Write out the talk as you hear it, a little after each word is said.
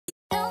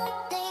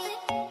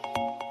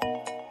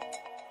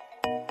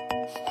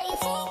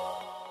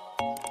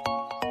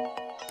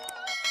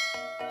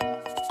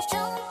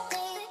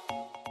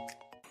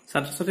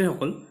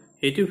ছাত্ৰ-ছাত্ৰীসকল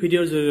এইটো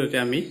ভিডিঅ'ৰ জৰিয়তে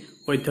আমি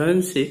অধ্যয়ন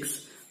 6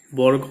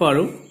 বৰ্গ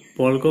আৰু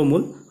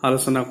বৰ্গমূল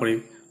আলোচনা কৰিম।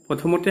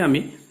 প্ৰথমতে আমি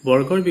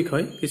বৰ্গৰ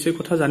বিষয়ে কিছু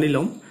কথা জানি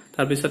লম,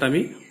 তাৰ পিছত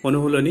আমি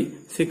অনুশীলনী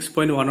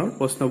 6.1 ৰ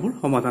প্ৰশ্নবোৰ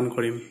সমাধান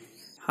কৰিম।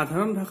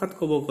 সাধাৰণ ভাষাত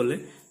ক'ব গ'লে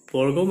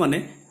বৰ্গ মানে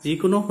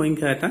যিকোনো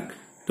সংখ্যা এটাক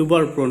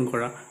দুবাৰ পূৰণ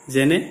কৰা,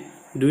 যেনে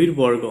 2 ৰ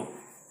বৰ্গ।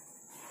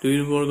 2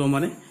 ৰ বৰ্গ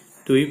মানে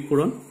 2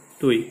 পূৰণ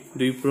 2,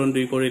 2 পূৰণ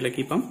 2 কৰিলে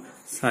কি পাম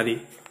 4।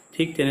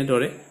 ঠিক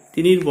তেনেদৰে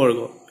 3 ৰ বৰ্গ,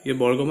 এই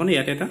বৰ্গ মানে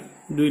ইয়াত এটা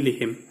 2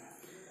 লিখিম,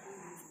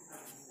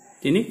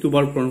 3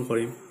 দুবাৰ পূৰণ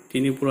কৰিম,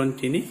 3 পূৰণ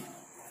 3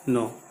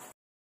 9।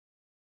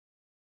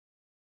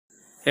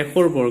 1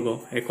 ৰ বৰ্গ,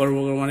 1 ৰ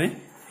বৰ্গ মানে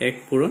 1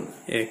 পূৰণ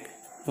 1,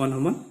 1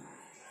 সমান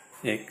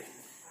 1।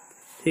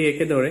 ঠিক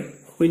একেদৰে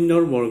 0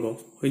 ৰ বৰ্গ,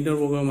 0 ৰ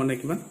বৰ্গ মানে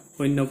কিমান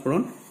 0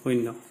 পূৰণ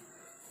 0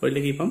 কৰিলে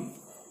কি পাম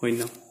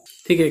 0।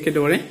 ঠিক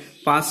একেদৰে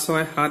 5,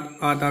 6, 7,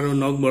 8 আৰু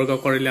 9 বৰ্গ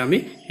কৰিলে আমি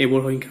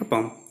এইবোৰ সংখ্যা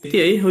পাম।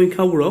 এতিয়া এই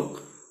সংখ্যাবোৰক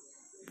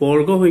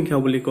বৰ্গ সংখ্যা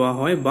বুলি কোৱা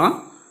হয় বা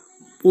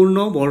পূৰ্ণ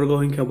বৰ্গ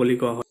সংখ্যা বুলি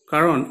কোৱা হয়,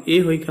 কাৰণ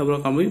এই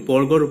সংখ্যাবোৰক আমি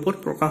বৰ্গ ৰূপত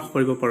প্ৰকাশ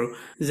কৰিব পাৰো।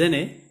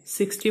 যেনে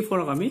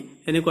 64ক আমি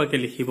এনেকুৱাকৈ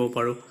লিখিব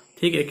পাৰো।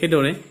 ঠিক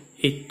একেদৰে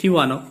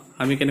 81ক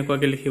আমি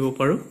কেনেকুৱাকৈ লিখিব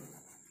পাৰো।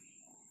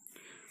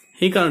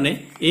 সেইকাৰণে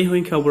এই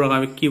সংখ্যাবোৰক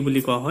আমি কি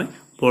বুলি কোৱা হয়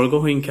বৰ্গ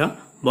সংখ্যা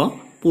বা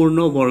পূৰ্ণ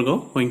বৰ্গ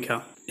সংখ্যা।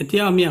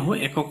 এতিয়া আমি আহো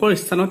এককৰ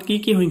স্থানত কি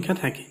কি সংখ্যা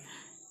থাকে।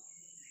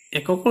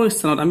 এককৰ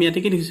স্থানত আমি ইয়াতে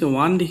কি দেখিছো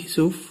 1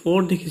 দেখিছো,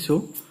 4 দেখিছো,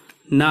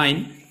 9,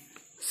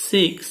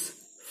 6,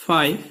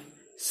 5,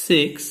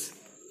 6,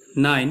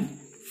 9,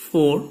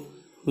 4,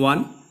 1,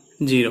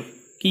 0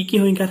 কি কি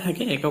সংখ্যা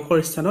থাকে এককৰ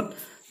স্থানত।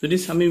 যদি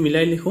আমি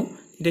মিলাই লিখো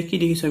তেতিয়া কি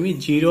দেখিছো আমি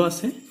 0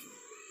 আছে,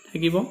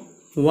 থাকিব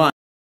 1,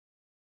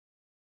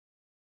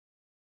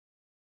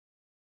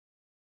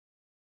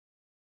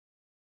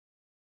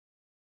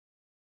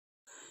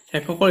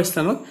 এককৰ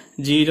স্থানত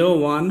 0,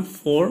 1,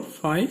 4,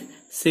 5,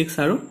 6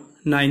 আৰু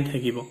 9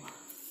 থাকিব।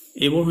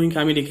 এইবোৰ সংখ্যা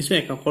আমি দেখিছো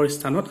এককৰ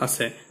স্থানত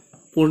আছে।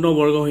 পূৰ্ণ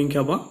বৰ্গ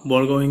সংখ্যা বা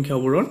বৰ্গ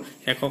সংখ্যাবোৰৰ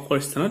এককৰ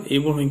স্থানত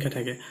এইবোৰ সংখ্যা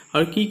থাকে।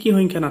 আৰু কি কি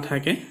সংখ্যা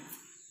নাথাকে,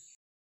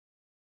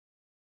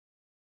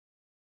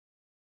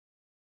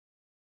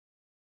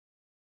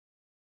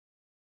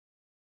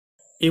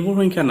 এইবোৰ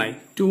সংখ্যা নাই।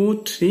 2,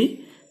 3,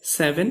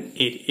 7,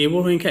 8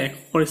 এইবোৰ সংখ্যা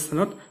এককৰ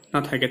স্থানত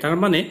নাথাকে। তাৰ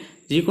মানে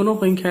যিকোনো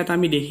সংখ্যা এটা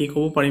আমি দেখি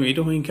ক'ব পাৰিম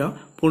এইটো সংখ্যা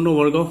পূৰ্ণ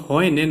বৰ্গ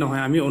হয় নে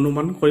নহয় আমি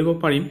অনুমান কৰিব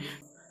পাৰিম।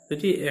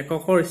 যদি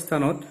এককৰ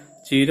স্থানত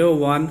 0,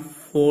 1,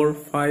 4,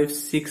 5,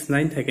 6,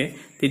 9 থাকে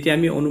তেতিয়া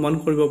আমি অনুমান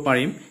কৰিব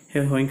পাৰিম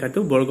সেই সংখ্যাটো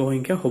বৰ্গ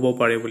সংখ্যা হ'ব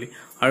পাৰে বুলি।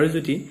 আৰু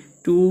যদি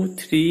 2,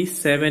 3,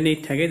 7, 8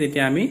 থাকে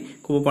তেতিয়া আমি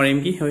ক'ব পাৰিম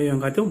কি সেই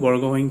সংখ্যাটো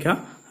বৰ্গ সংখ্যা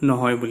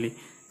নহয় বুলি।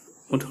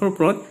 মুঠৰ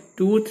ওপৰত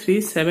 2, 3,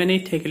 7,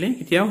 8 থাকিলে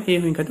কেতিয়াও সেই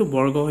সংখ্যাটো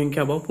বৰ্গ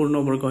সংখ্যা বা পূৰ্ণ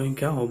বৰ্গ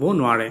সংখ্যা হ'ব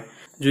নোৱাৰে।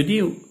 যদি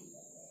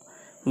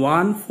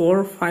 1, 4,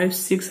 5,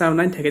 6 আৰু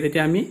 9 থাকে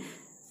তেতিয়া আমি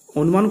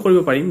অনুমান কৰিব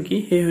পাৰিম কি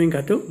সেই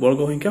সংখ্যাটো বৰ্গ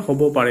সংখ্যা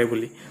হ'ব পাৰে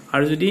বুলি।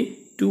 আৰু যদি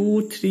 2,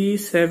 3,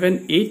 7,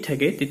 8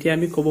 থাকে তেতিয়া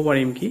আমি ক'ব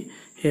পাৰিম কি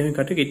সেই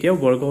সংখ্যাটো কেতিয়াও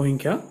বৰ্গ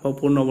সংখ্যা বা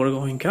পূৰ্ণ বৰ্গ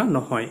সংখ্যা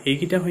নহয়।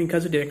 এইকেইটা সংখ্যা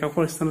যদি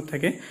এককৰ স্থানত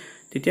থাকে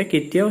তেতিয়া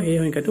কেতিয়াও সেই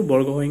সংখ্যাটো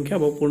বৰ্গ সংখ্যা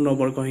বা পূৰ্ণ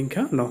বৰ্গ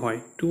সংখ্যা নহয়।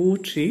 2,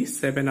 3,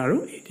 7 আৰু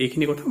 8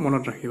 এইখিনি কথা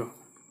মনত ৰাখিব।